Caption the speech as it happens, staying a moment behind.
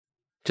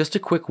Just a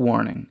quick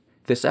warning,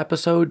 this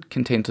episode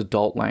contains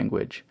adult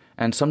language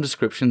and some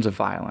descriptions of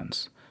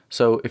violence.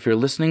 So if you're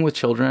listening with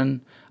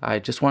children, I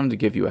just wanted to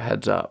give you a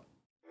heads up.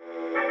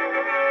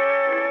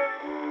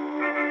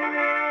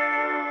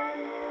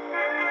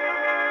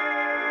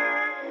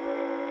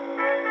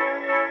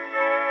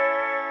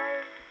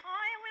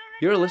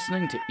 You're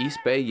listening to East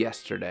Bay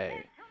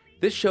Yesterday.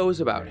 This show is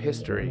about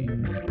history,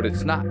 but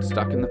it's not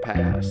stuck in the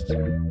past.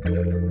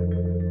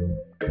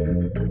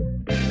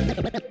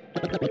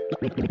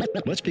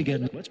 Let's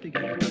begin.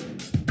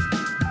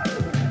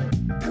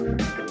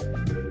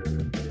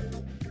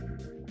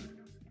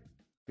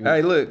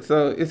 Hey, look,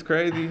 so it's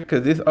crazy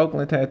because this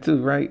Oakland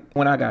tattoo, right?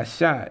 When I got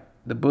shot,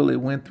 the bullet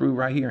went through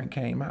right here and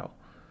came out.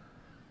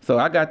 So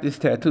I got this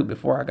tattoo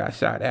before I got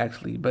shot,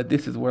 actually, but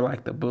this is where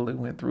like the bullet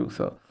went through.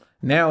 So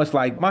now it's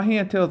like my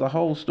hand tells a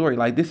whole story.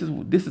 Like this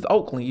is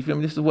Oakland. You feel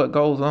me? This is what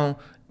goes on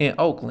in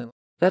Oakland.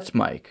 That's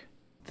Mike.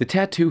 The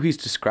tattoo he's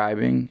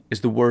describing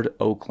is the word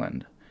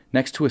Oakland,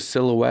 next to a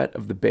silhouette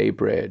of the Bay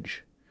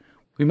Bridge.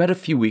 We met a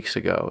few weeks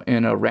ago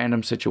in a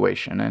random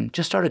situation and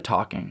just started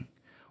talking.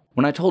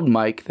 When I told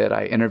Mike that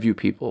I interview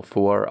people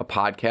for a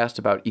podcast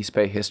about East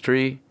Bay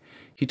history,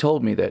 he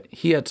told me that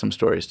he had some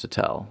stories to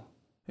tell.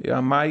 Yeah,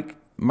 Mike.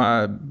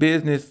 My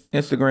business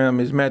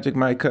Instagram is Magic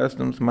Mike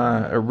Customs.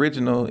 My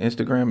original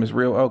Instagram is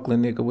Real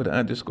Oakland Nigga with an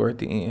underscore at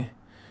the end.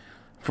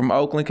 From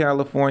Oakland,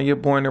 California,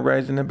 born and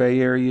raised in the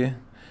Bay Area.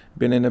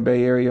 Been in the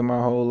Bay Area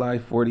my whole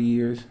life, 40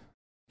 years.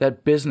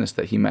 That business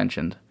that he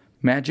mentioned,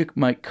 Magic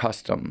Mike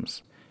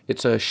Customs,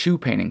 it's a shoe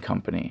painting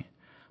company.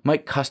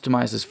 Mike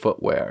customizes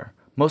footwear,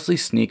 mostly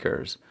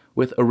sneakers,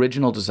 with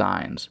original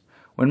designs.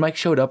 When Mike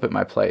showed up at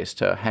my place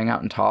to hang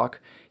out and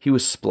talk, he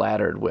was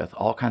splattered with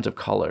all kinds of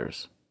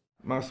colors.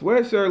 My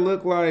sweatshirt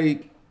looked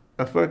like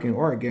a fucking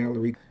art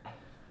gallery.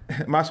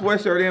 My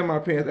sweatshirt and my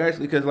pants,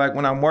 actually, because like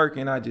when I'm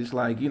working, I just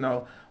like,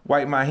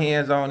 wipe my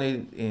hands on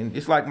it, and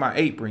it's like my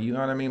apron, you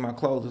know what I mean? My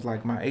clothes is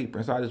like my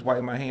apron, so I just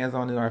wipe my hands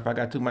on it, or if I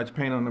got too much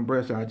paint on the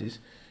brush, I just,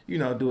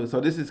 do it. So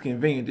this is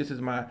convenient. This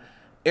is my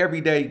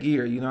everyday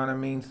gear, you know what I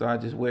mean? So I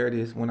just wear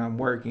this when I'm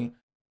working.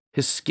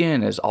 His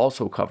skin is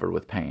also covered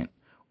with paint,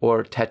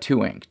 or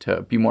tattoo ink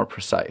to be more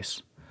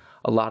precise.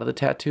 A lot of the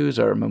tattoos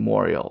are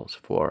memorials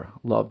for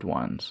loved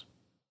ones.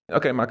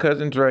 Okay, my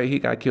cousin Dre, he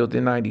got killed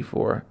in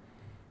 94.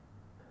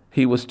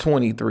 He was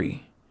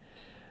 23.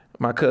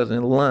 My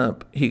cousin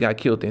Lump, he got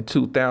killed in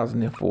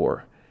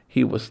 2004.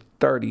 He was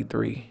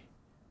 33.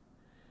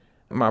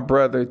 My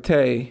brother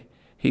Tay,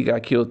 he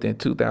got killed in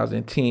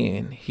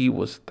 2010. He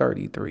was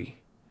 33.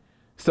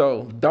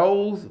 So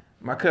those,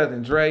 my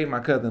cousin Dre, my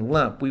cousin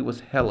Lump, we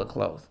was hella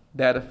close.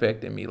 That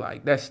affected me,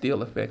 like that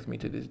still affects me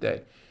to this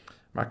day.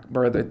 My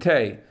brother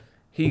Tay,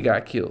 he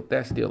got killed.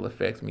 That still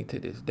affects me to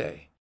this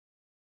day.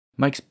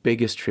 Mike's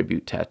biggest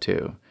tribute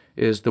tattoo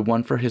is the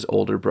one for his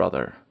older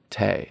brother,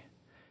 Tay.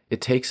 It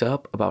takes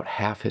up about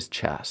half his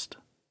chest.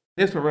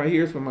 This one right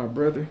here is for my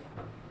brother.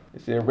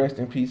 It said, "Rest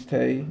in peace,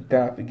 Tay.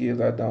 God forgives,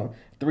 I don't."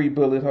 3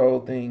 bullet hole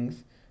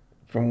things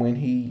from when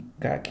he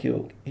got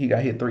killed. He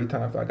got hit 3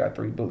 times. I got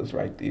 3 bullets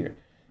right there.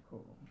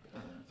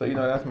 So,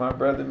 that's my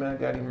brother, man. I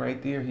got him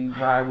right there. He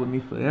ride with me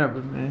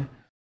forever, man.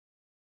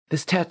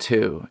 This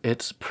tattoo,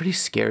 it's pretty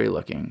scary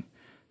looking.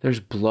 There's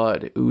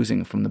blood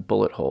oozing from the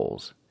bullet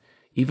holes.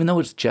 Even though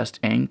it's just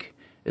ink,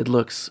 it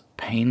looks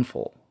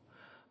painful.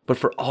 But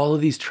for all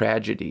of these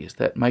tragedies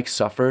that Mike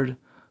suffered,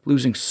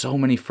 losing so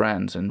many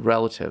friends and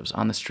relatives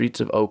on the streets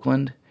of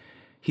Oakland,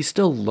 he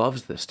still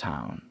loves this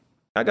town.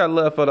 I got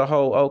love for the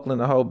whole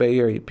Oakland, the whole Bay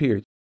Area,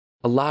 period.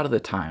 A lot of the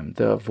time,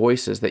 the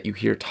voices that you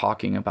hear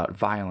talking about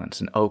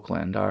violence in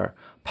Oakland are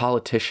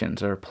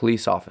politicians or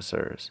police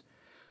officers.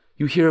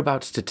 You hear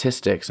about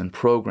statistics and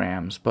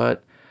programs,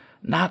 but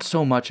not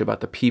so much about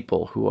the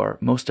people who are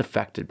most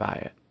affected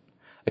by it.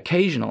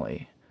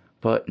 Occasionally,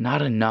 but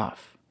not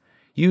enough.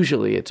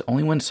 Usually, it's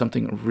only when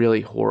something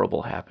really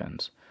horrible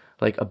happens,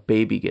 like a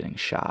baby getting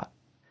shot.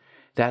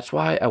 That's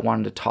why I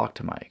wanted to talk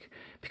to Mike,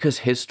 because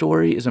his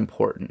story is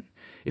important.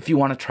 If you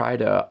want to try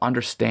to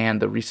understand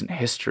the recent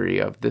history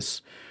of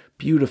this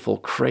beautiful,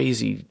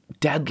 crazy,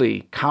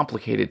 deadly,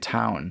 complicated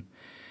town,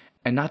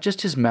 and not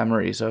just his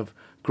memories of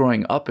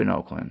growing up in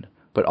Oakland,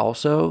 but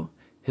also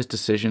his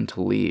decision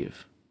to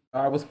leave.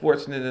 I was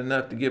fortunate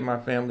enough to get my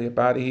family up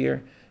out of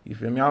here. You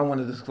feel me? I don't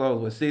want to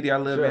disclose what city I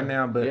live in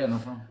now, but no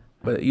problem.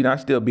 But I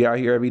still be out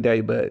here every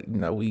day. But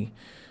we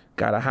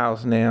got a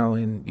house now,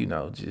 and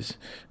just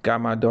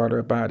got my daughter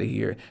up out of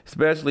here.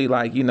 Especially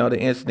like the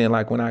incident,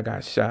 like when I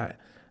got shot.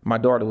 My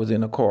daughter was in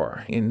the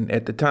car, and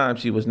at the time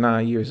she was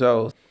 9 years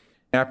old.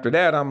 After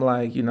that, I'm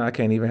like, I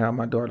can't even have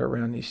my daughter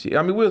around this shit.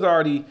 I mean, we was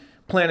already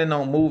planning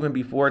on moving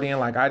before then.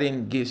 Like I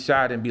didn't get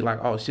shot and be like,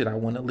 oh shit, I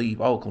want to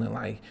leave Oakland.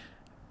 Like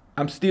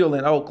I'm still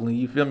in Oakland,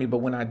 you feel me? But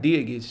when I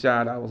did get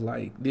shot, I was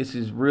like, this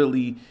is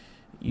really,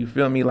 you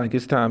feel me? Like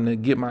it's time to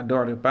get my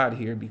daughter up out of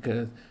here,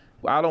 because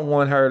I don't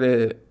want her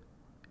to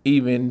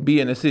even be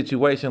in a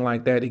situation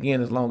like that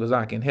again as long as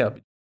I can help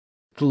it.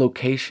 The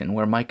location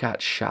where Mike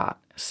got shot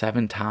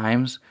 7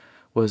 times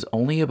was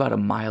only about a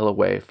mile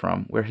away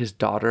from where his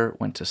daughter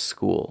went to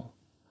school.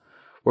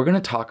 We're going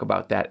to talk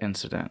about that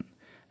incident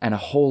and a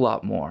whole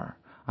lot more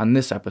on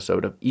this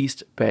episode of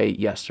East Bay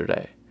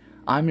Yesterday.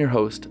 I'm your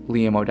host,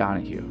 Liam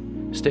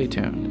O'Donoghue. Stay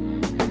tuned.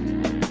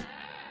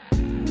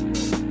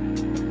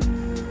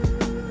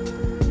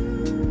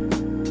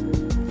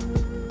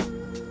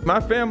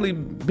 My family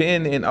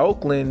been in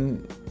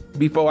Oakland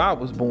before I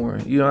was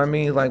born. You know what I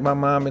mean? Like my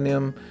mom and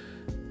them,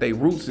 they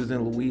roots is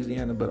in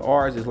Louisiana, but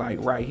ours is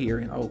like right here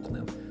in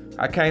Oakland.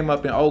 I came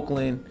up in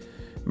Oakland,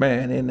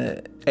 man, in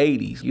the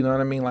 80s. You know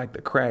what I mean? Like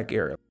the crack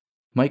era.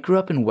 Mike grew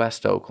up in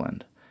West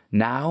Oakland.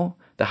 Now,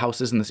 the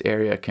houses in this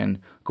area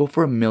can go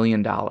for $1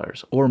 million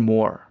or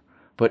more.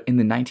 But in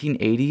the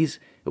 1980s,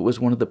 it was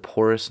one of the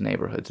poorest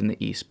neighborhoods in the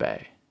East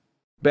Bay.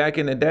 Back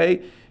in the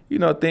day, you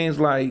know, things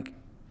like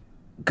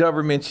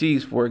government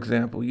cheese, for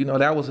example, you know,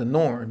 that was a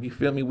norm. You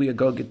feel me? We'd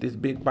go get this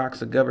big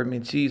box of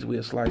government cheese.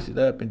 We'd slice it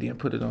up and then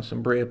put it on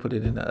some bread, put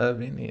it in the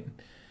oven. And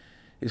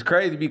it's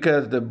crazy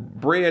because the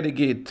bread would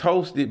get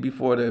toasted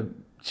before the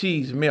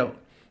cheese melt.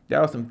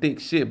 That was some thick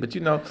shit. But,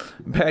 you know,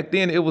 back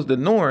then it was the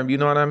norm. You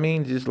know what I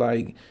mean? Just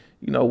like,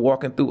 you know,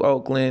 walking through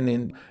Oakland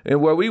and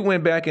where we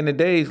went back in the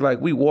days, like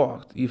we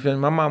walked. You feel me?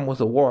 My mom was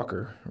a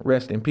walker,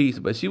 rest in peace.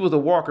 But she was a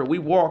walker. We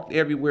walked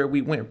everywhere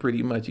we went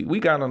pretty much. We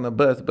got on the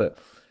bus, but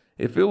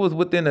if it was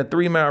within a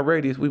 3-mile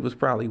radius, we was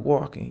probably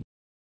walking.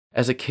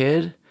 As a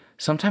kid,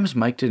 sometimes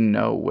Mike didn't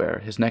know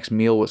where his next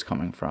meal was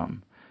coming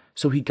from.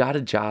 So he got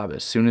a job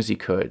as soon as he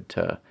could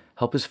to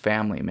help his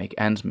family make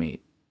ends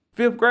meet.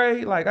 5th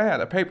grade, like I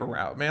had a paper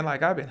route, man.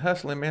 Like I've been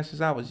hustling, man,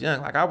 since I was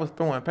young. Like I was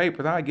throwing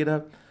papers. I'd get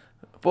up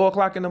 4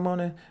 o'clock in the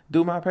morning,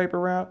 do my paper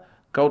route,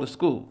 go to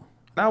school.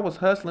 I was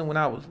hustling when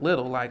I was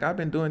little. Like I've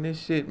been doing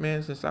this shit,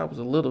 man, since I was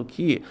a little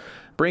kid.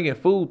 Bringing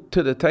food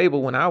to the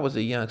table when I was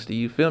a youngster,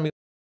 you feel me?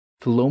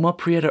 The Loma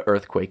Prieta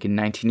earthquake in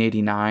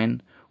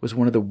 1989 was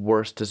one of the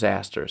worst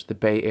disasters the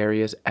Bay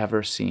Area's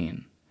ever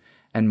seen.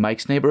 And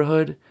Mike's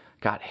neighborhood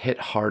got hit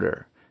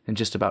harder than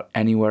just about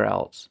anywhere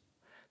else.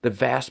 The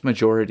vast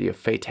majority of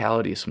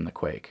fatalities from the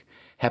quake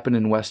happened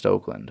in West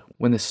Oakland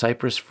when the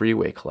Cypress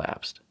Freeway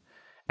collapsed.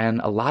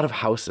 And a lot of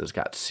houses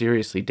got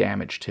seriously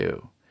damaged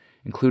too,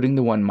 including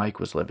the one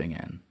Mike was living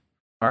in.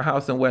 Our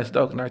house in West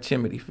Oakland, our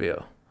chimney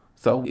fell.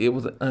 So it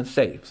was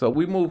unsafe. So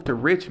we moved to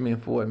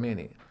Richmond for a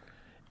minute.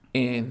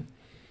 And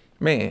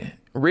man,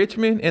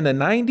 Richmond in the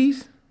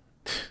 90s,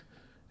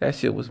 that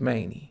shit was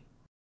many.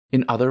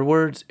 In other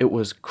words, it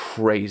was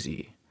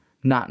crazy,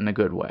 not in a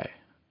good way.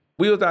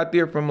 We was out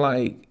there from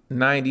like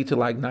 90 to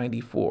like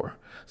 94.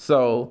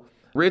 So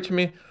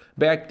Richmond,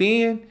 back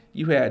then,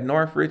 you had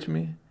North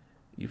Richmond,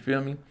 you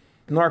feel me?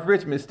 North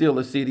Richmond is still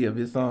a city of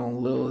its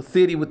own, little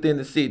city within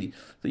the city.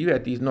 So you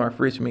had these North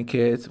Richmond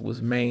cats,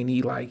 was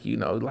mainly like, you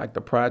know, like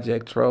the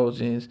Project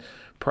Trojans,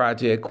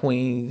 Project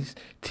Queens,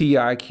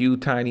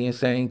 TIQ, Tiny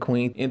Insane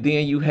Queen. And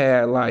then you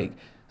had like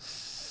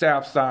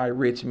Southside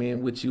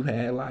Richmond, which you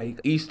had like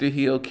Easter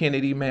Hill,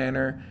 Kennedy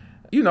Manor.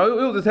 You know,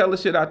 it was a hell of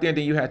shit out there. And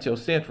then you had your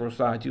central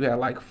side. You had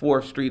like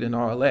 4th Street and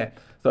all that.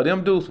 So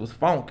them dudes was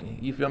funking.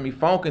 You feel me?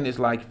 Funking is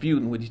like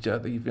feuding with each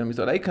other. You feel me?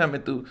 So they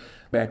coming through.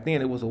 Back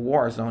then it was a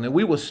war zone. And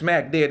we was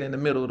smack dead in the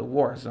middle of the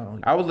war zone.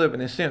 I was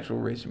living in central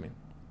Richmond.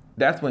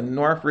 That's when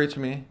North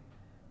Richmond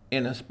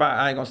in a spot,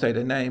 I ain't gonna say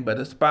the name, but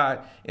a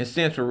spot in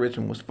central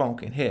Richmond was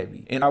funking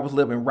heavy. And I was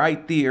living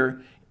right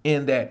there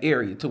in that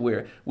area to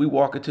where we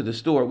walk into the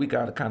store, we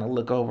gotta kind of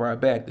look over our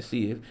back to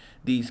see if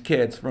these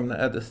cats from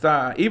the other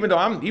side, even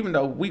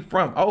though we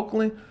from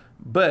Oakland,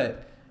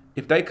 but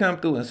if they come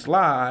through and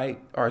slide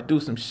or do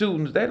some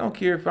shootings, they don't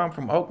care if I'm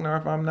from Oakland or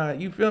if I'm not.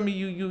 You feel me?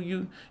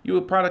 You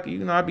a product, you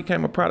know, I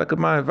became a product of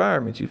my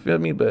environment, you feel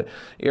me? But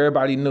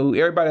everybody that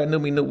knew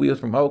me knew we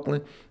was from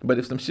Oakland. But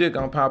if some shit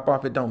gonna pop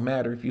off, it don't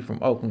matter if you from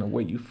Oakland or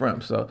where you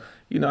from. So,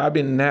 you know, I've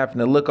been having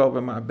to look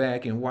over my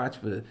back and watch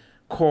for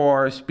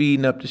cars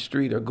speeding up the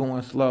street or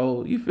going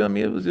slow. You feel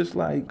me? It was just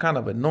like kind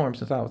of a norm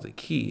since I was a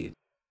kid.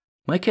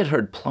 Mike had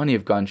heard plenty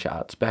of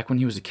gunshots back when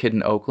he was a kid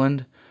in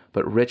Oakland,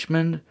 but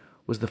Richmond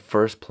was the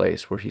first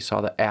place where he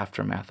saw the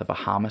aftermath of a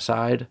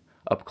homicide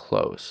up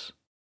close.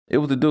 It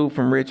was a dude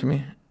from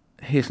Richmond.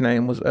 His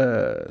name was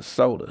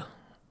Soda.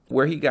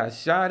 Where he got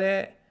shot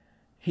at,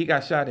 he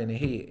got shot in the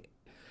head.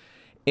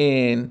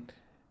 And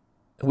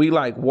we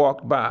like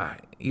walked by,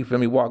 you feel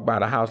me, walked by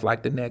the house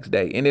like the next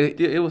day. And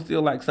it was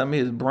still like some of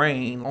his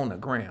brain on the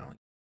ground.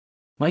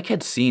 Mike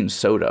had seen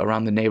Soda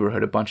around the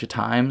neighborhood a bunch of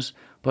times,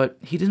 but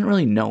he didn't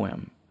really know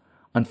him.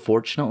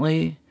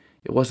 Unfortunately,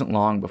 it wasn't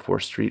long before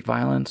street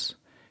violence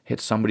hit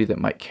somebody that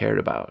Mike cared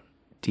about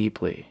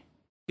deeply.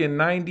 In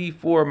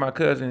 94, my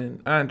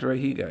cousin Andre,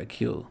 he got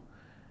killed.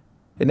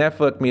 And that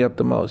fucked me up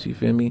the most, you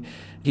feel me?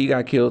 He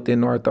got killed in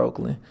North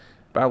Oakland.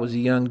 I was a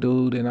young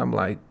dude, and I'm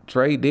like,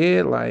 Trey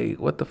dead? Like,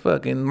 what the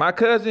fuck? And my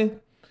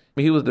cousin,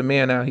 he was the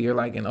man out here,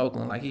 like in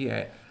Oakland. Like, he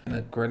had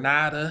the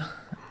Granada.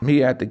 He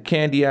had the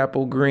Candy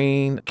Apple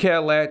Green.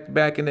 Cadillac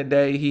back in the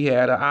day. He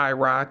had an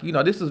IROC. You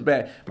know, this was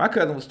back. My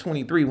cousin was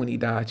 23 when he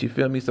died, you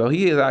feel me? So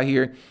he is out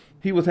here.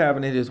 He was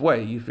having it his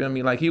way, you feel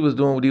me? Like, he was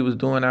doing what he was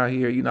doing out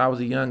here. You know, I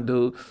was a young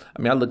dude.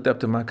 I mean, I looked up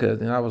to my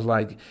cousin. I was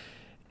like,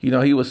 You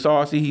know, he was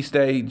saucy. He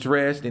stayed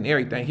dressed and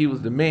everything. He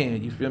was the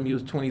man. You feel me? He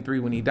was 23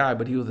 when he died,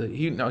 but he was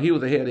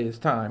ahead of his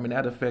time, and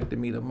that affected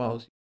me the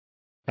most.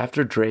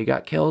 After Dre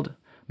got killed,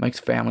 Mike's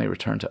family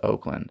returned to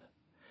Oakland.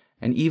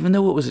 And even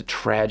though it was a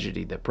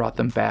tragedy that brought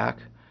them back,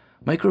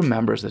 Mike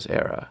remembers this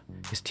era,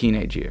 his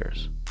teenage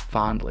years,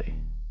 fondly.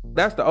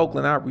 That's the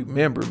Oakland I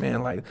remember,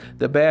 man. Like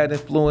the Bad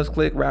Influence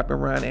Clique rapping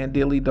around and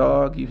Dilly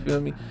Dog, you feel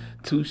me?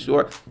 Too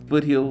Short,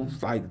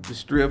 Foothills, like the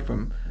strip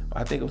from,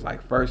 I think it was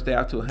like First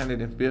Ave to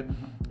 105th.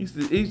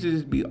 It used to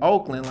just be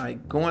Oakland,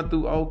 like going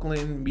through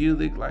Oakland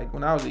music. Like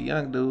when I was a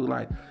young dude,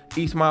 like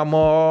Eastmont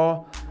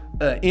Mall,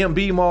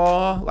 MB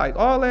Mall, like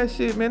all that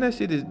shit, man. That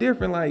shit is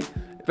different. Like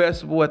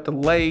festival at the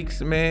lakes,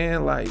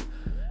 man. Like,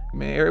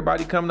 man,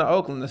 everybody come to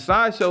Oakland. The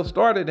sideshow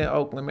started in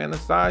Oakland, man. The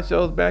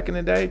sideshows back in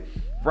the day,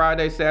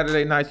 Friday,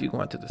 Saturday nights, you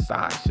going to the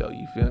sideshow,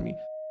 you feel me?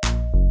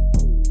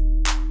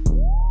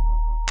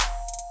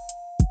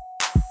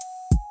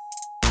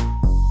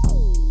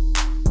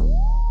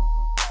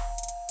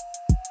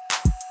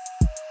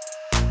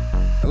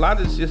 A lot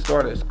of this shit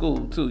started at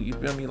school too, you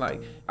feel me?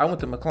 Like, I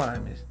went to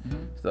McClymonds.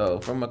 So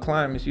from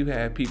McClymonds, you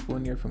had people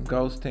in there from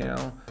Ghost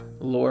Town,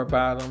 Lower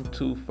Bottom,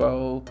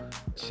 Tufo,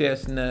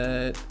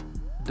 Chestnut,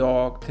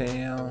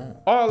 Dogtown,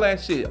 all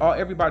that shit.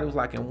 Everybody was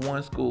like in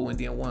one school and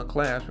then one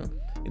classroom.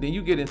 And then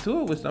you get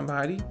into it with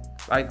somebody,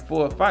 like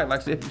for a fight,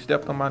 like say if you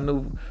stepped on my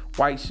new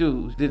white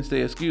shoes, didn't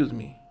say excuse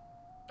me.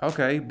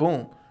 Okay,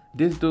 boom.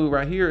 This dude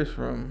right here is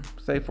from,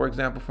 say for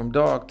example, from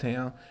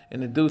Dogtown,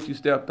 and the dude you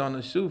stepped on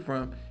the shoe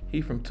from, he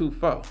from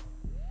 2-4.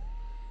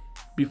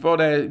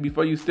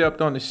 Before you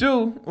stepped on the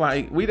shoe,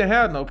 like we didn't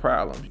have no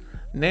problems.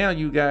 Now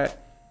you got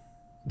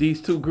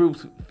these two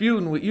groups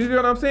feuding with, you know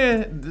what I'm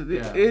saying?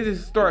 Yeah. It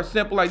just starts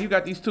simple, like you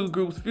got these two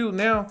groups feuding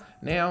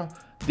now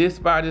this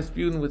spot is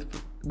feuding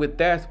with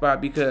that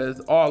spot because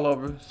all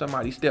over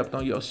somebody stepped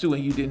on your shoe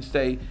and you didn't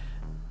say,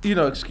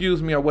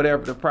 excuse me or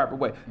whatever the proper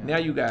way. Yeah. Now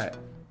you got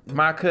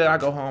my cousin, I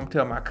go home,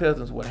 tell my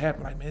cousins what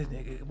happened, like, man,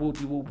 this nigga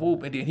whoopie whoop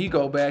whoop, and then he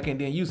go back and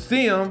then you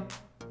see him,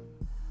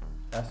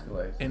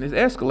 escalates. And it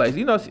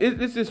escalates.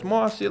 It's just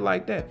small shit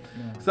like that.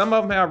 Yeah. Some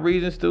of them have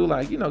reasons to,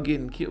 like,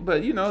 getting killed,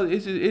 but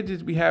it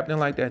just be happening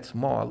like that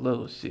small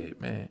little shit,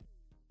 man.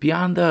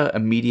 Beyond the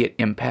immediate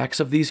impacts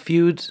of these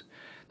feuds,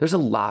 there's a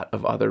lot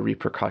of other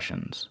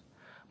repercussions.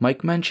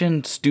 Mike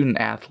mentioned student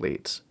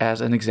athletes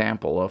as an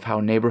example of how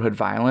neighborhood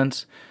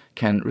violence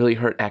can really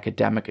hurt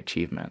academic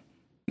achievement.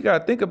 You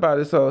gotta think about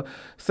it. So,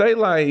 say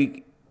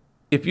like,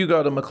 if you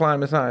go to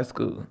McClymonds High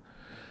School,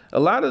 a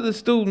lot of the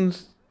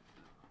students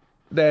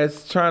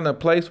that's trying to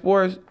play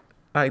sports,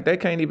 like they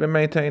can't even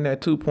maintain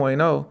that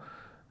 2.0,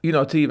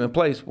 to even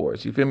play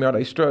sports. You feel me? Are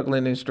they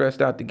struggling and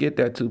stressed out to get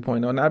that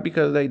 2.0? Not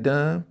because they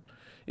dumb.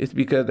 It's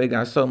because they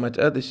got so much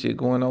other shit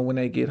going on when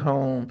they get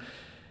home.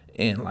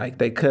 And like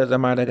they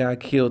cousin might have got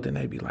killed and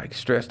they be like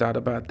stressed out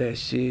about that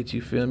shit,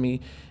 you feel me?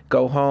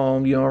 Go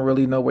home, you don't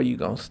really know where you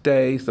gonna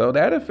stay. So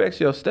that affects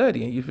your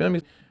studying, you feel me?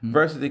 Mm-hmm.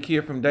 Versus the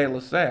kid from De La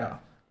Salle.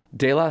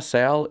 De La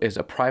Salle is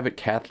a private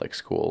Catholic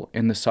school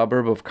in the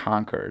suburb of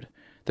Concord.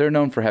 They're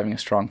known for having a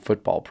strong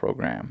football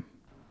program.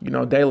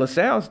 De La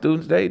Salle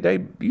students, they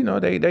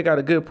got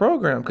a good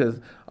program because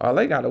all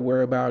they got to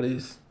worry about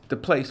is to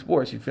play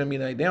sports, you feel me?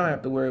 They don't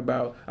have to worry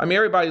about,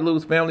 everybody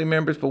lose family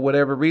members for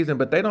whatever reason,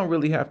 but they don't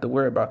really have to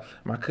worry about,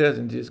 my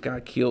cousin just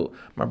got killed,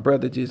 my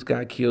brother just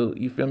got killed,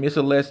 you feel me? It's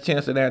a less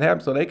chance of that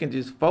happening, so they can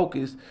just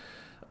focus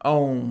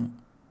on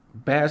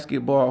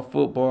basketball,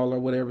 football, or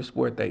whatever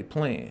sport they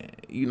playing,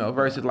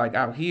 versus like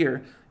out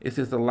here, it's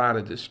just a lot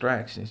of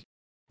distractions.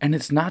 And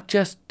it's not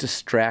just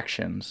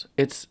distractions,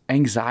 it's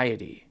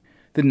anxiety.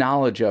 The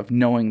knowledge of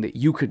knowing that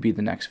you could be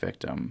the next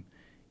victim,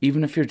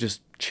 even if you're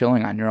just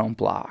chilling on your own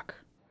block.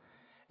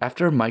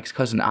 After Mike's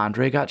cousin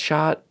Andre got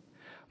shot,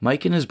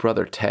 Mike and his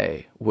brother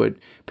Tay would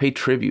pay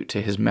tribute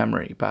to his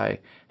memory by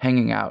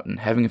hanging out and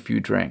having a few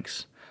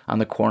drinks on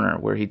the corner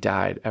where he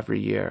died every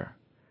year.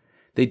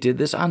 They did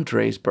this on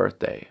Dre's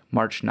birthday,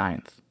 March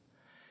 9th.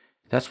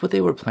 That's what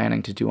they were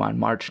planning to do on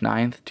March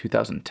 9th,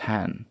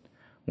 2010,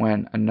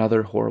 when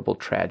another horrible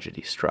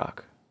tragedy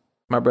struck.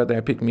 My brother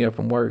had picked me up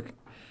from work.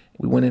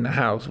 We went in the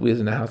house. We was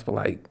in the house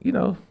for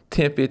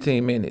 10,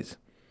 15 minutes.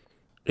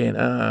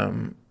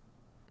 And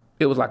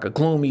it was like a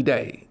gloomy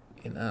day.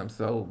 And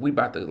so we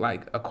about to,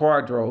 a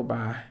car drove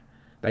by.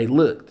 They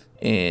looked.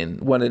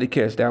 And one of the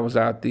cats that was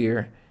out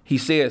there, he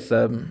said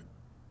something.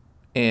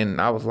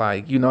 And I was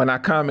like, and I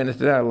commented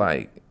to that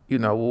whoop,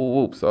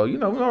 whoop. So,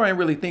 I ain't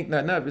really think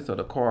nothing of it. So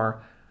the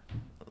car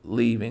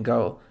leave and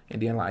go.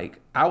 And then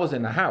I was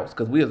in the house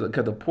because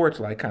the porch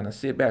kind of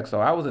sit back. So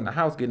I was in the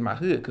house getting my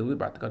hood because we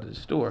about to go to the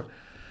store.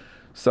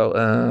 So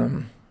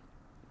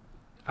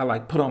I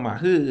put on my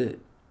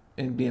hood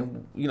and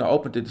then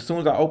opened it. As soon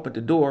as I opened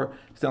the door,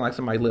 it sounded like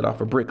somebody lit off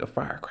a brick of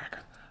firecracker.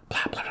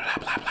 Blah blah blah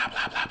blah blah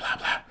blah blah blah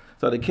blah.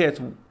 So the cats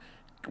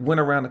went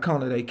around the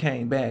corner. They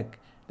came back.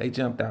 They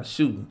jumped out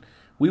shooting.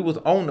 We was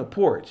on the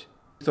porch.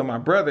 So my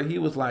brother, he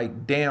was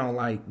down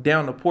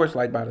the porch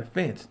by the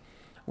fence.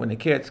 When the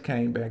cats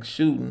came back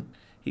shooting,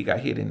 he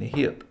got hit in the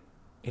hip.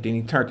 And then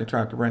he turned and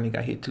tried to run. He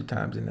got hit 2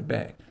 times in the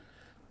back.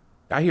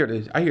 I hear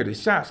the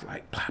shots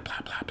like blah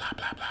blah blah blah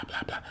blah blah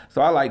blah blah.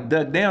 So I like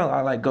duck down.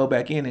 I like go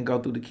back in and go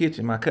through the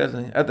kitchen. My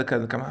other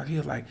cousin come out. He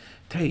was like,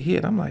 "Tay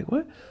hit." I'm like,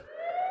 "What?"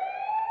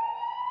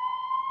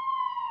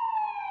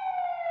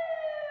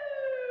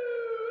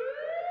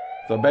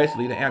 So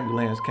basically, the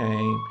ambulance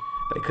came.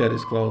 They cut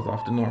his clothes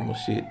off, the normal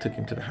shit. Took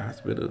him to the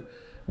hospital.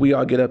 We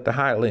all get up to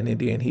Highland, and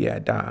then he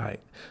had died.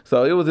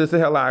 So it was just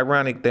hella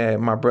ironic that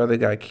my brother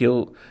got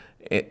killed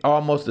at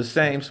almost the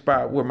same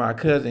spot where my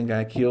cousin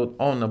got killed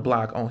on the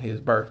block on his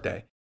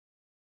birthday.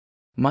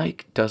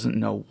 Mike doesn't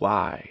know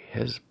why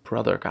his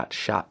brother got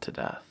shot to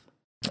death.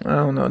 I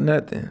don't know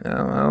nothing. I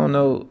don't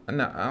know.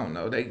 No, I don't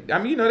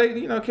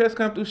know. Cats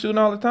come through shooting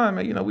all the time.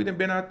 Man. We done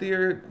been out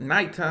there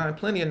nighttime,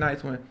 plenty of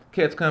nights when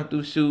cats come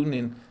through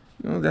shooting,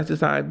 and that's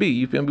just how it be.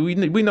 You feel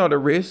me? We know the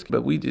risk,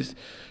 but we just,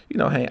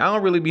 hang. I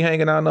don't really be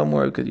hanging out no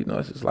more because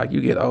it's just like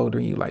you get older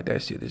and you like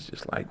that shit is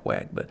just like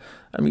whack. But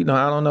I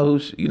don't know who,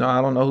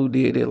 I don't know who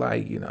did it.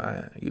 Like,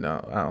 I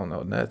don't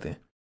know nothing.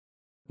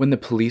 When the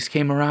police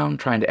came around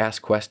trying to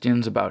ask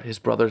questions about his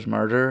brother's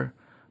murder,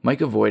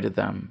 Mike avoided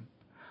them.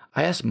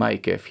 I asked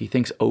Mike if he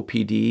thinks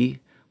OPD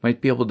might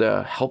be able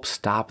to help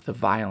stop the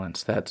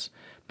violence that's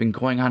been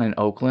going on in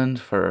Oakland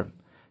for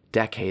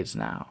decades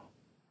now.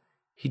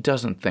 He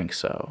doesn't think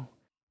so.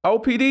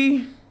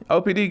 OPD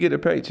get a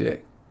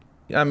paycheck.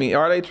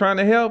 Are they trying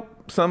to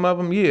help? Some of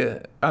them,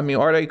 yeah.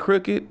 Are they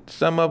crooked?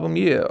 Some of them,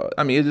 yeah.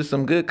 Is it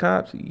some good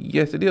cops?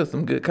 Yes, it is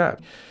some good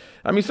cops.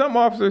 Some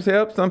officers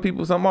help.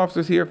 Some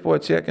officers here for a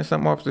check, and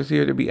some officers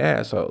here to be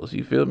assholes.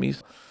 You feel me?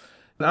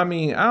 I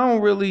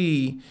don't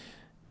really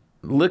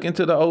look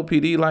into the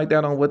OPD like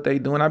that on what they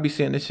doing. I be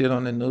seeing this shit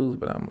on the news,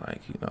 but I'm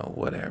like,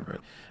 whatever.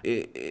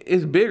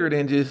 It's bigger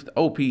than just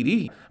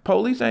OPD.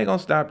 Police ain't gonna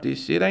stop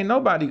this shit. Ain't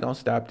nobody gonna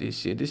stop this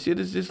shit. This shit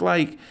is just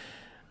like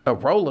a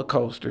roller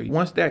coaster.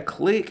 Once that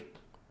click,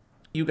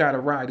 you gotta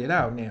ride it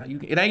out now. You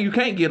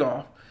can't get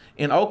off.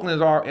 And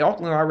Oakland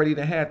already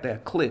done had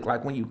that click.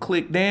 Like when you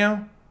click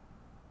down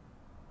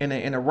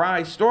and the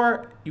ride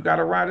start, you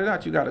gotta ride it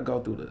out. You gotta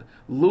go through the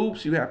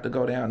loops. You have to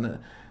go down the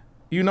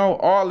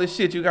all this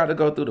shit, you got to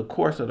go through the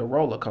course of the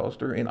roller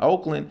coaster. In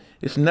Oakland,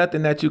 it's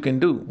nothing that you can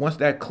do. Once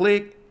that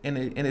click and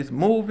it's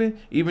moving,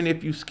 even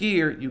if you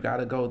scared, you got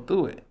to go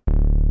through it.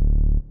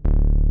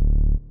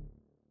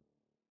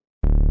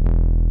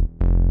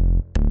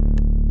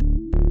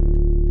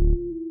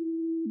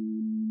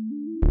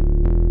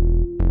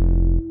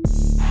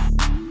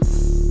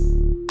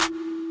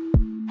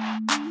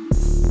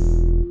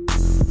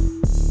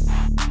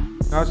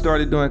 I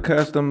started doing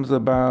customs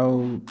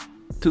about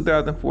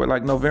 2004,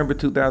 like November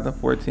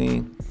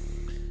 2014.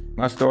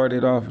 I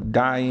started off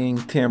dyeing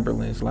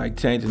Timberlands, like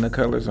changing the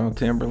colors on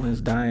Timberlands,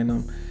 dyeing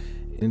them.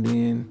 And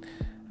then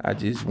I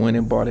just went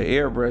and bought an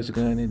airbrush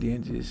gun, and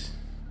then just,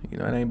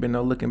 it ain't been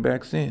no looking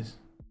back since.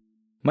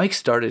 Mike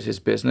started his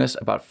business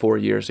about 4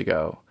 years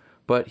ago,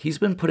 but he's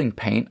been putting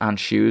paint on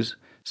shoes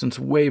since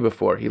way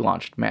before he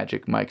launched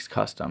Magic Mike's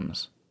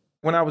Customs.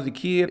 When I was a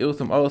kid, it was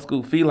some old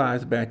school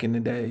felines back in the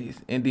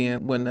days. And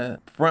then when the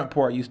front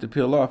part used to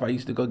peel off, I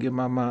used to go get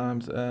my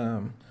mom's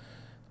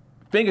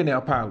fingernail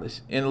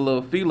polish. And the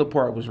little feeler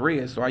part was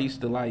red, so I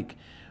used to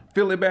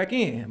fill it back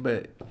in.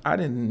 But I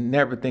didn't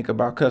never think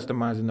about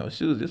customizing those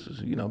shoes. This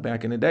was,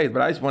 back in the days.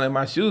 But I just wanted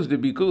my shoes to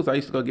be cool, so I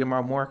used to go get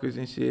my markers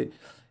and shit.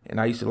 And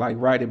I used to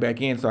write it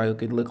back in so it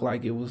could look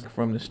like it was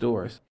from the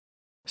stores.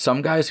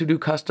 Some guys who do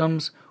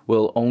customs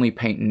will only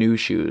paint new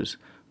shoes,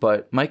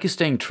 but Mike is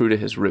staying true to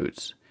his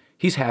roots.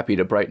 He's happy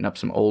to brighten up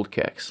some old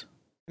kicks.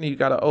 You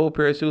got an old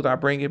pair of shoes, I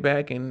bring it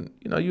back and,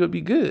 you'll be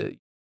good.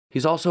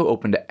 He's also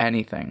open to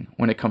anything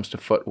when it comes to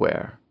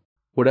footwear.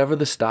 Whatever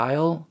the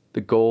style, the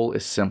goal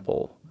is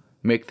simple.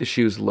 Make the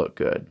shoes look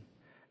good.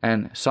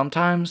 And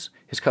sometimes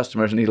his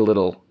customers need a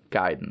little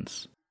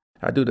guidance.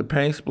 I do the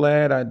paint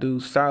splat, I do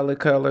solid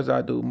colors,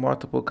 I do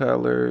multiple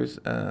colors.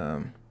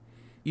 I'm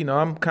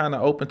kind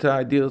of open to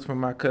ideas from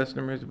my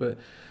customers, but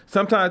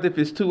sometimes if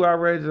it's too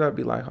outrageous, I'll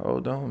be like,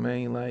 hold on,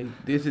 man.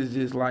 This is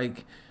just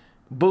like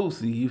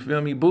boosie, you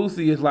feel me?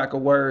 Boosie is like a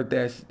word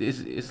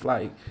it's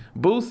like,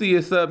 boosie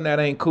is something that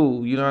ain't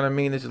cool, you know what I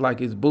mean? It's just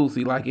like it's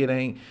boosie, like it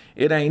ain't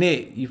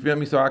it, you feel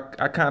me? So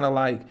I kind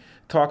of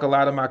talk a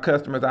lot of my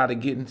customers out of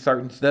getting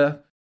certain stuff.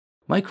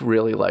 Mike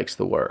really likes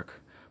the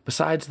work.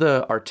 Besides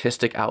the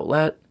artistic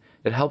outlet,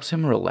 it helps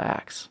him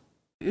relax.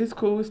 It's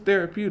cool, it's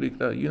therapeutic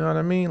though, you know what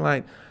I mean?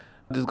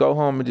 Just go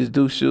home and just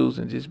do shoes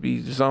and just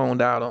be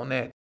zoned out on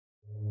that.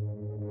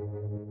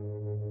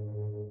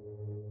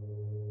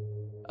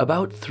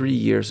 About 3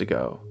 years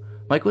ago,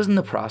 Mike was in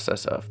the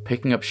process of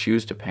picking up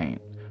shoes to paint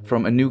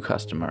from a new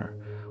customer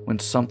when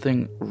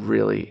something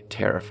really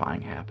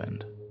terrifying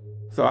happened.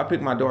 So I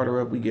pick my daughter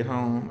up, we get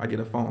home, I get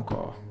a phone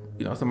call.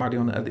 Somebody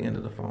on the other end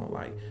of the phone,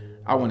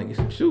 I want to get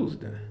some shoes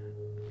done.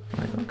 I'm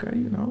like, okay,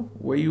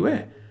 where you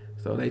at?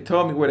 So they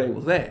told me where they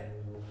was at.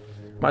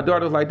 My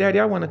daughter was like, Daddy,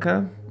 I want to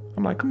come.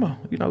 I'm like, come on,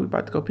 we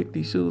about to go pick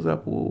these shoes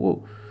up. Woo,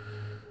 woo.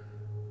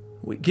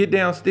 We get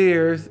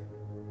downstairs.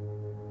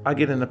 I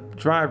get in the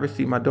driver's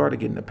seat. My daughter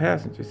get in the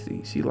passenger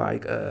seat. She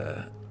like,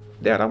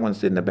 Dad, I want to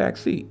sit in the back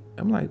seat.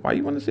 I'm like, why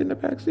you want to sit in the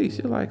back seat?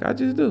 She's like, I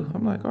just do.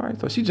 I'm like, all right.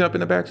 So she jumped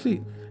in the back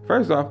seat.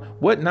 First off,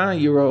 what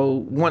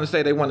 9-year-old want to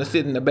say they want to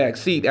sit in the back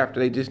seat after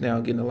they just now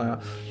getting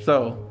allowed?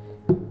 So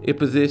it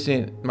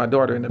positioned my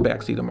daughter in the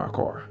back seat of my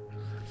car.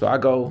 So I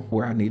go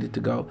where I needed to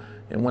go.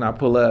 And when I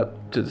pull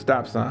up to the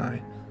stop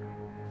sign,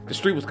 the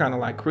street was kind of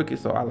like crooked.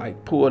 So I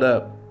like pulled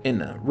up in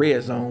the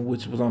red zone,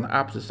 which was on the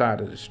opposite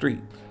side of the street.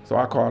 So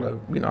I called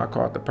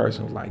the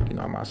person who was like,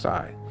 I'm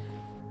outside.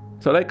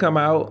 So they come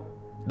out,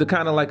 to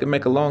kind of like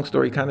make a long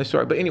story kind of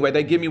short. But anyway,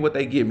 they give me what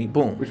they give me,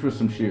 boom. Which was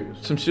some shoes.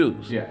 Some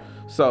shoes. Yeah.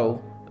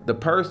 So the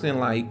person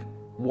like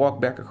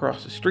walked back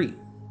across the street.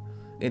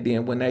 And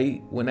then when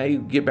they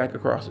get back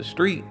across the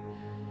street,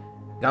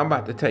 I'm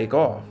about to take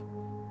off.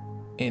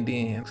 And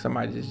then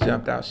somebody just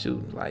jumped out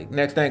shooting. Like,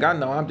 next thing I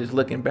know, I'm just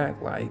looking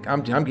back like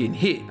I'm getting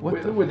hit.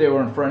 Were they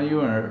were in front of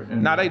you or?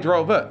 Nah, they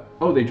drove up.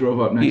 Oh, they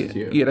drove up next to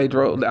you. Yeah, they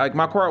drove. Like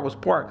my car was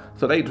parked,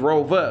 so they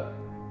drove up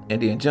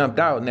and then jumped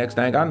out. Next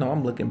thing I know,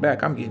 I'm looking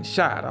back, I'm getting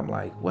shot. I'm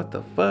like, what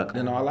the fuck?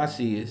 And all I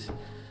see is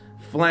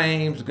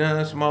flames,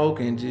 gun smoke,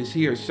 and just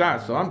hear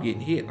shots. So I'm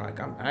getting hit. Like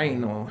I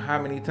ain't know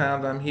how many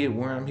times I'm hit,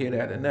 where I'm hit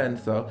at, or nothing.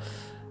 So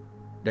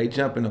they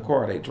jump in the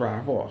car, they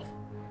drive off.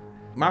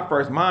 My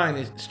first mind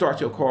is start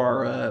your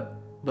car up,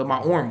 but my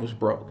arm was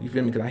broke. You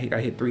feel me? Because I got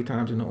hit 3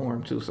 times in the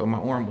arm too, so my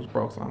arm was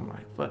broke. So I'm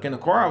like, fuck. And the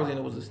car I was in,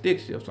 it was a stick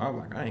shift, so I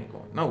was like, I ain't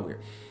going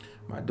nowhere.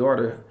 My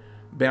daughter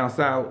bounced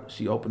out.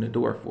 She opened the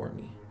door for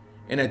me.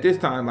 And at this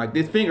time, like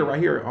this finger right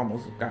here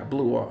almost got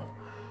blew off.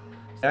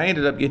 I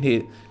ended up getting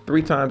hit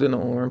 3 times in the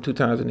arm, 2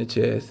 times in the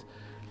chest.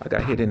 I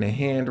got hit in the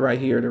hand right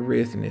here, the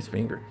wrist, and this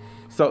finger.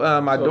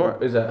 So my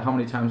daughter... Is that, how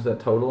many times is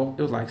that total?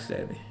 It was like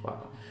 7.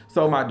 Wow.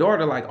 So my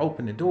daughter like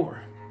opened the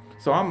door.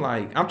 So I'm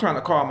like, I'm trying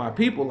to call my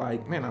people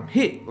like, man, I'm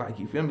hit. Like,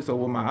 you feel me? So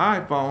with my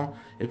iPhone,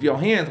 if your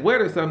hand's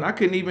wet or something, I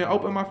couldn't even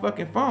open my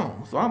fucking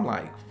phone. So I'm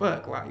like,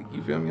 fuck, like,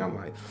 you feel me? I'm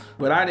like,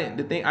 but I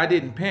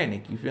didn't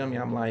panic. You feel me?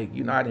 I'm like,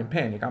 I didn't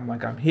panic. I'm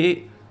like, I'm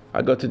hit.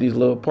 I go to these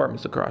little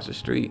apartments across the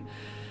street.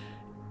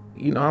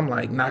 I'm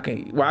like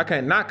knocking. Well, I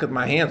can't knock because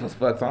my hands was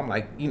fucked. So I'm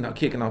like,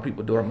 kicking on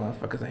people's door.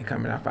 Motherfuckers ain't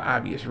coming out for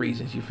obvious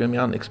reasons. You feel me?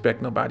 I don't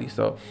expect nobody.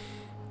 So,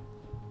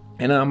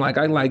 and I'm like,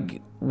 I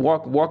like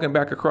walking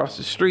back across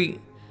the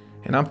street.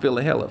 And I'm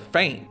feeling hella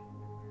faint,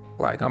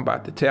 like I'm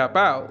about to tap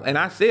out. And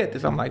I said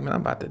this, I'm like, man, I'm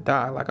about to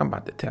die, like I'm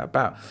about to tap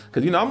out.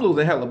 Cause I'm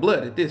losing hella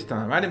blood at this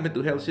time. I didn't been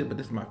through hella shit, but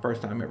this is my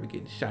first time ever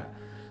getting shot.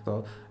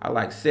 So I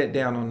like sat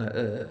down on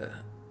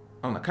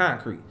the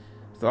concrete.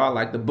 So I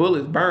like the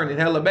bullets burning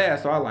hella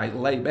bad. So I like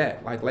lay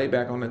back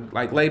on the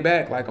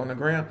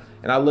ground.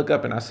 And I look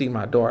up and I see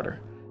my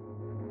daughter.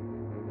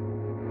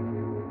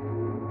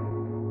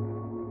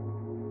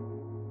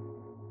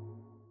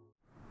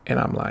 And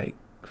I'm like,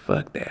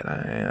 fuck that,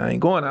 I ain't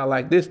going out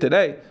like this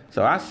today.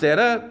 So I set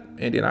up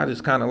and then I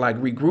just kind of like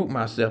regroup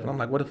myself. And I'm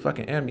like, where the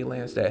fucking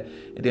ambulance at?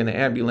 And then the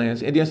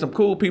ambulance, and then some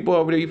cool people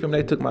over there, you feel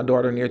me? They took my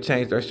daughter in there,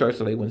 changed their shirts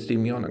so they wouldn't see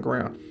me on the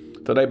ground.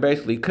 So they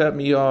basically cut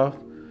me off,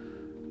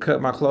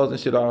 cut my clothes and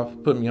shit off,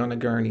 put me on the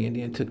gurney, and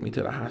then took me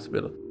to the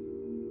hospital.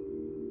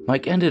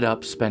 Mike ended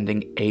up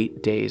spending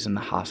 8 days in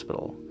the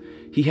hospital.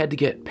 He had to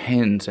get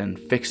pins and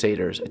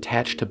fixators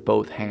attached to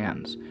both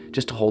hands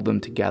just to hold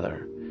them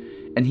together.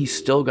 And he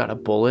still got a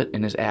bullet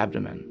in his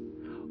abdomen.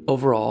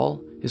 Overall,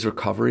 his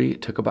recovery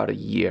took about a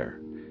year,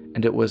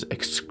 and it was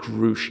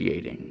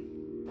excruciating.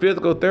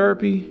 Physical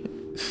therapy,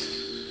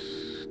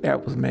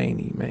 that was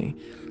mania, man.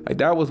 Like,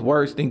 that was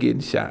worse than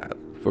getting shot,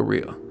 for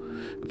real.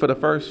 For the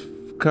first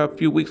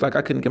few weeks, like,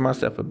 I couldn't give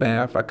myself a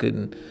bath.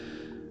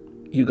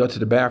 You go to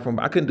the bathroom,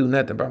 I couldn't do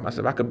nothing by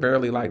myself. I could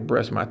barely, like,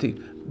 brush my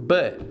teeth.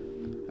 But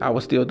I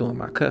was still doing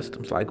my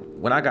customs. Like,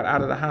 when I got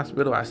out of the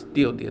hospital, I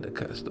still did a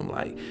custom.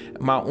 Like,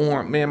 my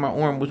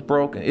arm was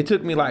broken. It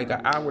took me like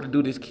an hour to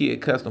do this kid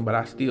custom, but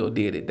I still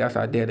did it. That's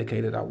how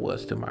dedicated I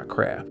was to my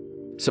craft.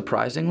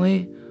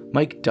 Surprisingly,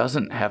 Mike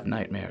doesn't have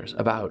nightmares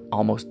about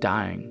almost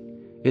dying.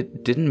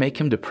 It didn't make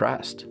him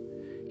depressed.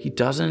 He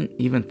doesn't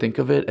even think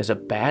of it as a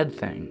bad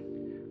thing.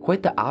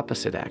 Quite the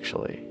opposite,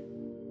 actually.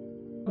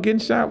 Getting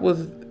shot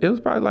was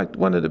probably like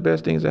one of the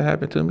best things that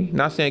happened to me.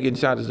 Not saying getting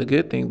shot is a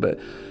good thing, but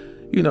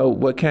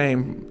what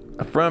came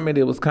from it,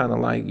 it was kind of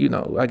like,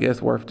 I guess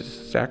worth the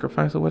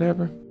sacrifice or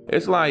whatever.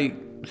 It's like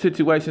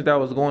situations that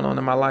was going on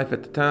in my life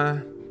at the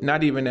time,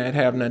 not even that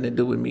have nothing to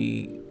do with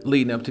me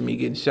leading up to me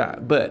getting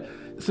shot, but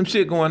some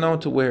shit going on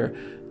to where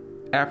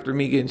after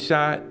me getting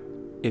shot,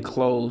 it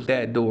closed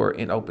that door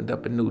and opened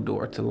up a new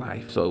door to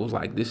life. So it was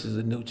like, this is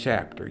a new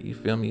chapter. You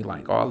feel me?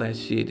 Like, all that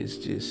shit is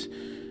just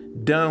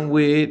done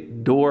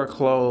with, door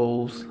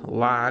closed,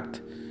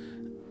 locked.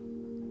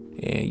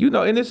 And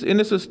and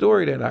it's a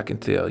story that I can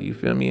tell, you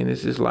feel me? And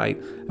it's just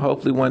like,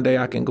 hopefully one day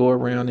I can go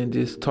around and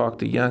just talk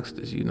to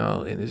youngsters,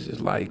 and it's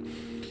just like,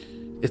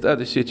 it's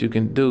other shit you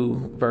can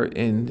do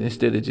and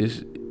instead of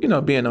just,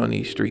 being on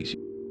these streets.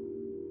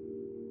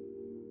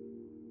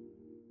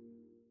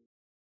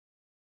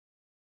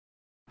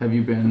 Have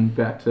you been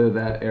back to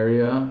that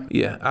area?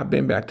 Yeah, I've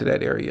been back to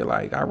that area.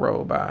 Like, I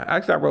rode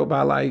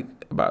by like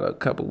about a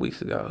couple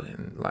weeks ago.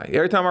 And like,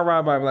 every time I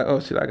ride by, I'm like,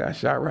 oh shit, I got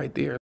shot right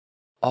there.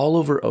 All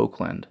over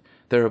Oakland,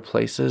 there are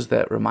places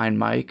that remind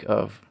Mike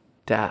of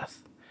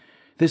death.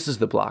 This is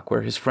the block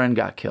where his friend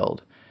got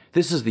killed.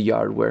 This is the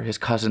yard where his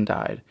cousin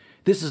died.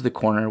 This is the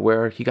corner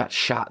where he got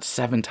shot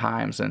 7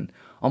 times and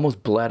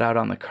almost bled out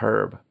on the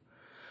curb.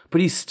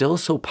 But he's still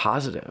so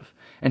positive,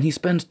 and he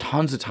spends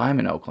tons of time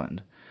in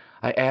Oakland.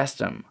 I asked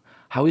him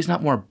how he's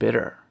not more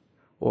bitter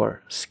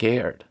or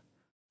scared.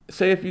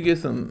 Say if you get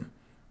some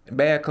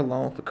bad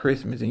cologne for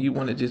Christmas and you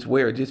want to just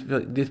wear it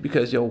just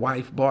because your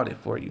wife bought it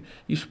for you.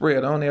 You spray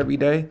it on every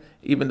day,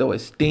 even though it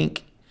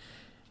stink.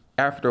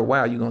 After a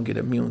while, you're going to get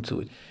immune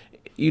to it.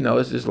 You know,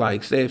 it's just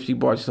like, say if she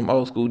bought you some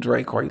old school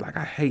Drake, or you're like,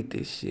 I hate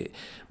this shit.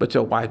 But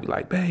your wife be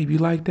like, babe, you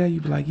like that? You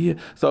be like, yeah.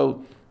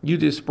 So you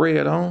just spray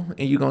it on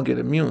and you're going to get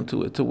immune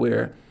to it, to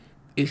where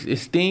it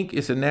stink,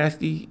 it's a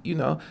nasty, you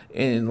know,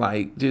 and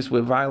like just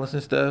with violence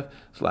and stuff,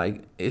 it's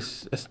like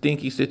it's a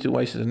stinky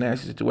situation, it's a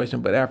nasty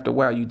situation, but after a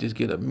while you just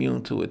get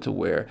immune to it, to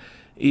where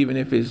even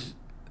if it's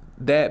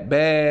that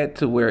bad,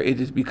 to where it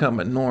just become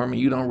a norm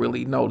and you don't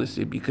really notice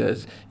it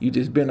because you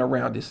just been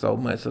around it so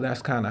much. So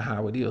that's kind of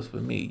how it is for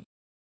me.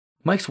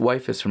 Mike's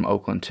wife is from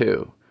Oakland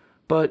too,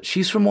 but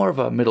she's from more of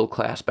a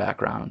middle-class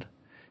background.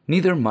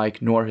 Neither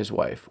Mike nor his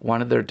wife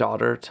wanted their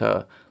daughter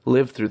to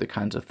live through the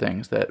kinds of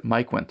things that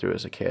Mike went through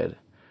as a kid,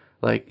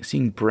 like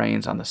seeing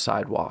brains on the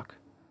sidewalk.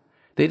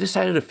 They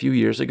decided a few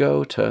years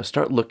ago to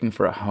start looking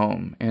for a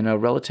home in a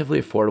relatively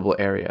affordable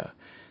area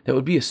that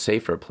would be a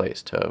safer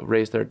place to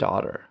raise their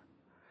daughter.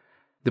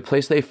 The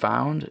place they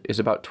found is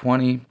about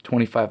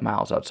 25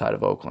 miles outside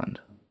of Oakland.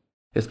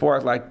 As far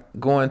as like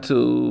going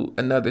to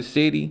another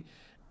city,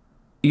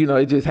 you know,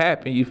 it just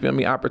happened, you feel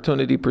me?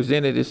 Opportunity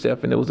presented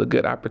itself and it was a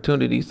good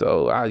opportunity.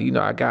 So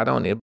I got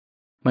on it.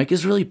 Mike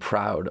is really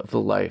proud of the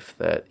life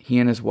that he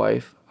and his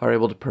wife are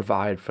able to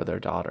provide for their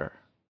daughter.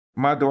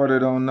 My daughter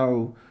don't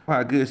know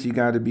how good she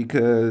got it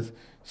because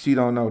she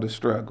don't know the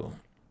struggle.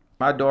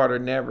 My daughter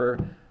never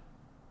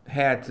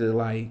had to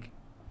like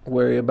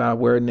worry about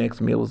where her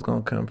next meal was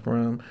gonna come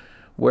from,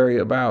 worry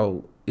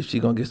about if she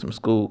gonna get some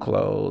school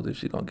clothes, if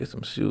she gonna get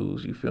some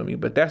shoes, you feel me?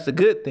 But that's a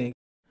good thing.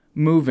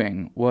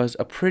 Moving was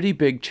a pretty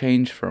big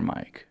change for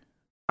Mike.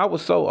 I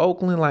was so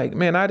Oakland, like,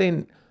 man, I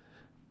didn't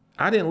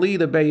leave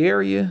the Bay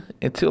Area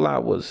until I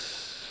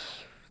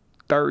was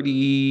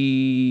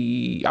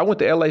 30. I went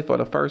to LA for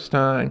the first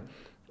time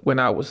when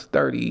I was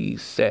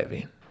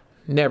 37.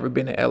 Never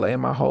been to LA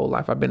in my whole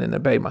life. I've been in the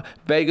Bay,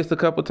 Vegas a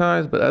couple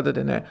times, but other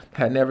than that,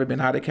 had never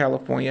been out of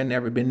California,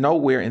 never been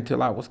nowhere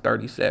until I was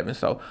 37.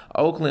 So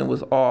Oakland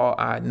was all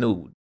I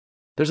knew.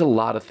 There's a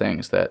lot of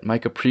things that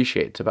Mike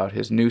appreciates about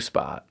his new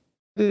spot.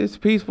 It's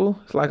peaceful.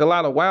 It's like a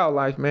lot of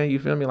wildlife, man. You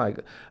feel me? Like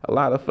a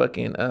lot of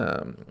fucking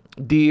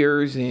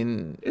deers,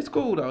 and it's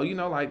cool though. You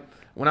know, like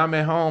when I'm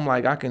at home,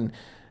 like I can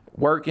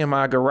work in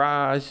my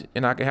garage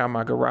and I can have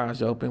my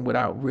garage open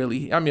without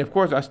really, I mean, of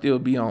course I still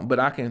be on, but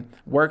I can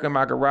work in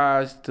my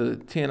garage to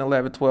 10,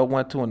 11, 12,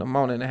 1, 2 in the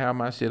morning and have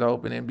my shit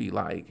open and be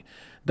like,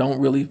 don't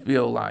really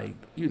feel like,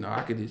 you know,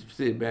 I could just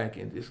sit back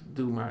and just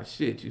do my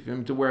shit. You feel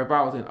me? To where if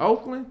I was in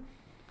Oakland,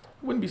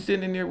 wouldn't be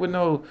sitting in there with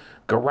no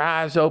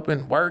garage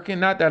open working.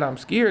 Not that I'm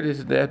scared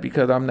of that,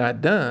 because I'm not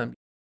done.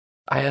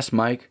 I asked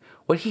Mike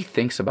what he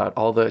thinks about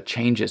all the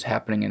changes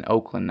happening in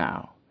Oakland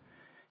now.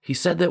 He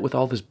said that with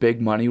all this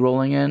big money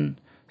rolling in,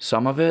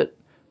 some of it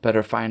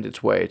better find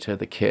its way to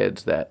the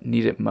kids that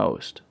need it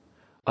most.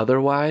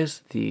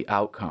 Otherwise, the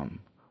outcome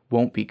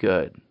won't be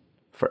good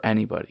for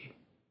anybody.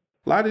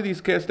 A lot of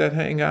these cats that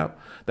hang out,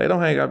 they don't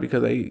hang out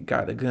because they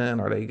got a gun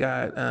or they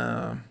got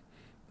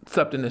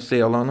something to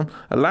sell on them.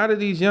 A lot of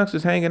these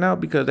youngsters hanging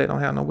out because they don't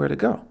have nowhere to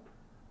go.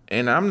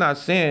 And I'm not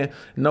saying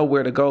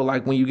nowhere to go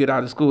like when you get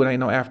out of school, there ain't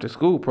no after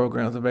school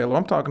programs available.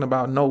 I'm talking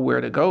about nowhere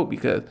to go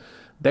because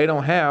they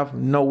don't have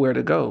nowhere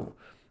to go.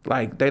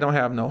 Like they don't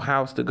have no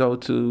house to go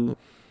to.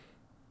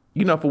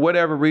 You know, for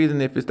whatever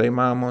reason, if it's their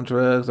mom on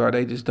drugs or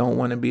they just don't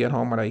want to be at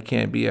home or they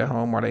can't be at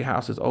home or their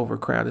house is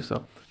overcrowded.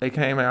 So they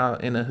came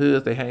out in the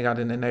hoods, they hang out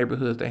in the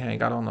neighborhoods, they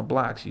hang out on the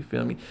blocks, you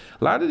feel me?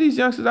 A lot of these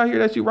youngsters out here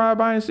that you ride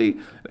by and see,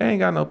 they ain't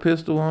got no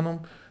pistol on them.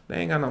 They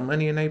ain't got no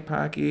money in their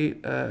pocket.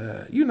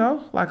 You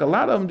know, like a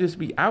lot of them just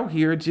be out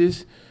here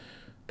just,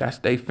 that's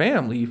their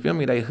family, you feel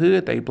me? They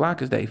hood, they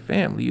block is their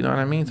family, you know what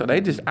I mean? So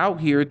they just out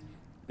here.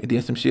 And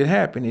then some shit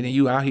happened, and then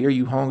you out here,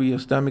 you hungry, your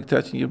stomach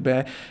touching your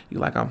back. You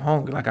like, I'm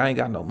hungry, like I ain't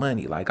got no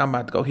money. Like I'm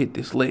about to go hit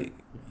this lick.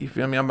 You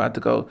feel me? I'm about to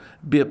go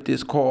bip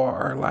this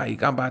car, or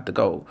like I'm about to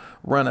go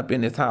run up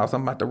in this house.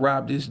 I'm about to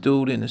rob this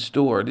dude in the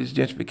store. This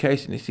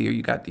gentrification is here.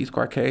 You got these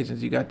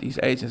Caucasians, you got these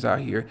Asians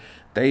out here.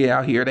 They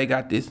out here, they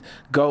got this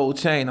gold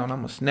chain on. I'm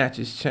gonna snatch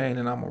his chain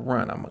and I'm gonna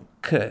run. I'm gonna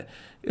cut.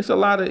 It's a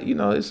lot of, you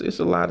know, it's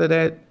a lot of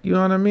that. You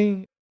know what I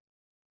mean?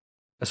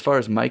 As far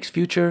as Mike's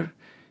future,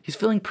 he's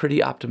feeling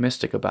pretty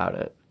optimistic about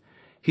it.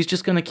 He's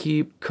just going to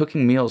keep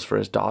cooking meals for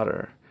his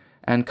daughter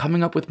and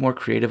coming up with more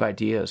creative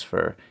ideas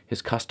for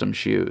his custom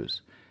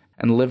shoes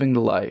and living the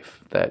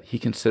life that he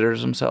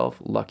considers himself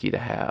lucky to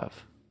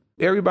have.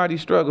 Everybody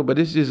struggle, but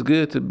it's just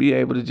good to be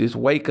able to just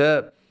wake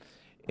up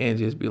and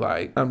just be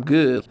like, I'm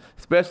good.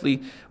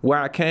 Especially where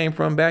I came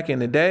from back in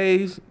the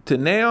days to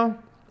now,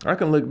 I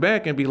can look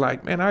back and be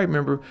like, man, I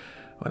remember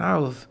when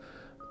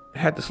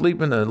had to sleep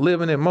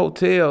living in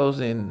motels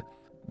and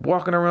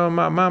walking around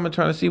my mama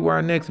trying to see where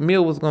our next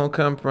meal was gonna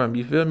come from.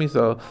 You feel me?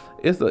 So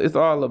it's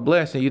all a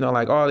blessing,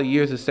 like all the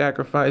years of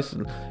sacrifice,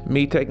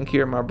 me taking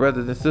care of my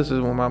brothers and sisters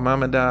when my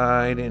mama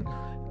died and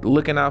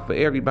looking out for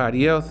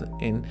everybody else.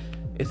 And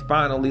it's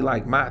finally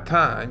like my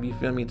time, you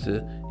feel me,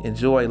 to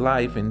enjoy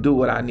life and do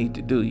what I need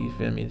to do, you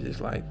feel me?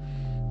 Just like,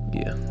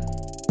 yeah.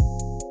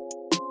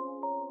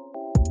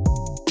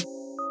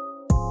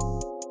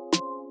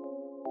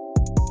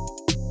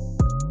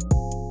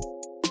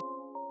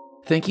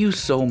 Thank you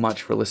so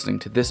much for listening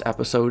to this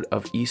episode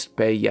of East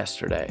Bay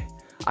Yesterday.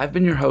 I've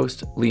been your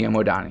host, Liam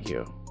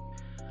O'Donoghue.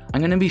 I'm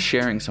going to be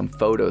sharing some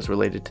photos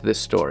related to this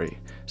story,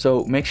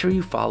 so make sure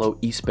you follow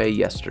East Bay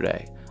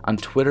Yesterday on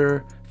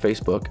Twitter,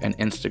 Facebook, and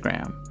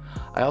Instagram.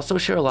 I also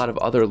share a lot of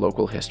other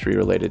local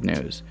history-related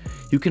news.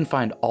 You can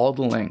find all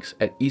the links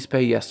at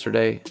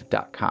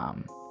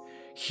eastbayyesterday.com.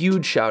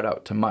 Huge shout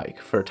out to Mike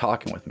for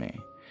talking with me.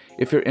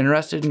 If you're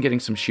interested in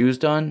getting some shoes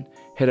done,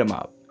 hit him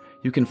up.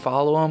 You can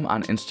follow him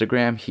on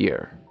Instagram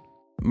here.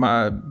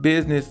 My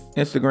business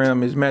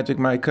Instagram is Magic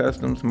Mike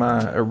Customs.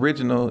 My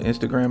original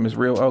Instagram is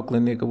Real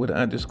Oakland Nigga with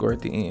an _ at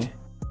the end.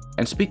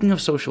 And speaking of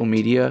social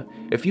media,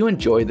 if you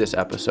enjoyed this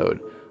episode,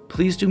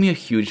 please do me a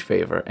huge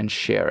favor and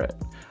share it.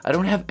 I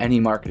don't have any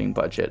marketing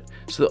budget,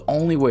 so the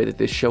only way that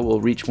this show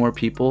will reach more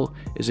people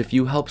is if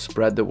you help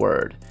spread the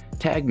word.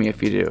 Tag me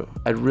if you do.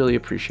 I'd really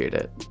appreciate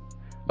it.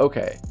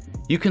 Okay,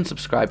 you can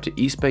subscribe to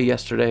East Bay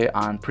Yesterday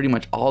on pretty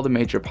much all the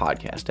major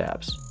podcast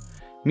apps.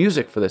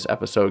 Music for this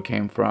episode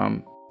came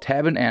from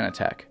Tab and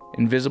Anatech,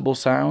 Invisible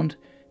Sound,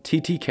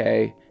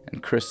 TTK,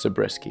 and Chris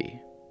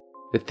Zabriskie.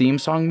 The theme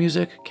song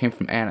music came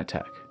from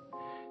Anatech.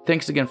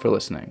 Thanks again for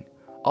listening.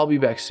 I'll be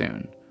back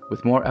soon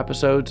with more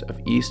episodes of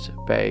East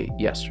Bay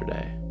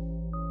Yesterday.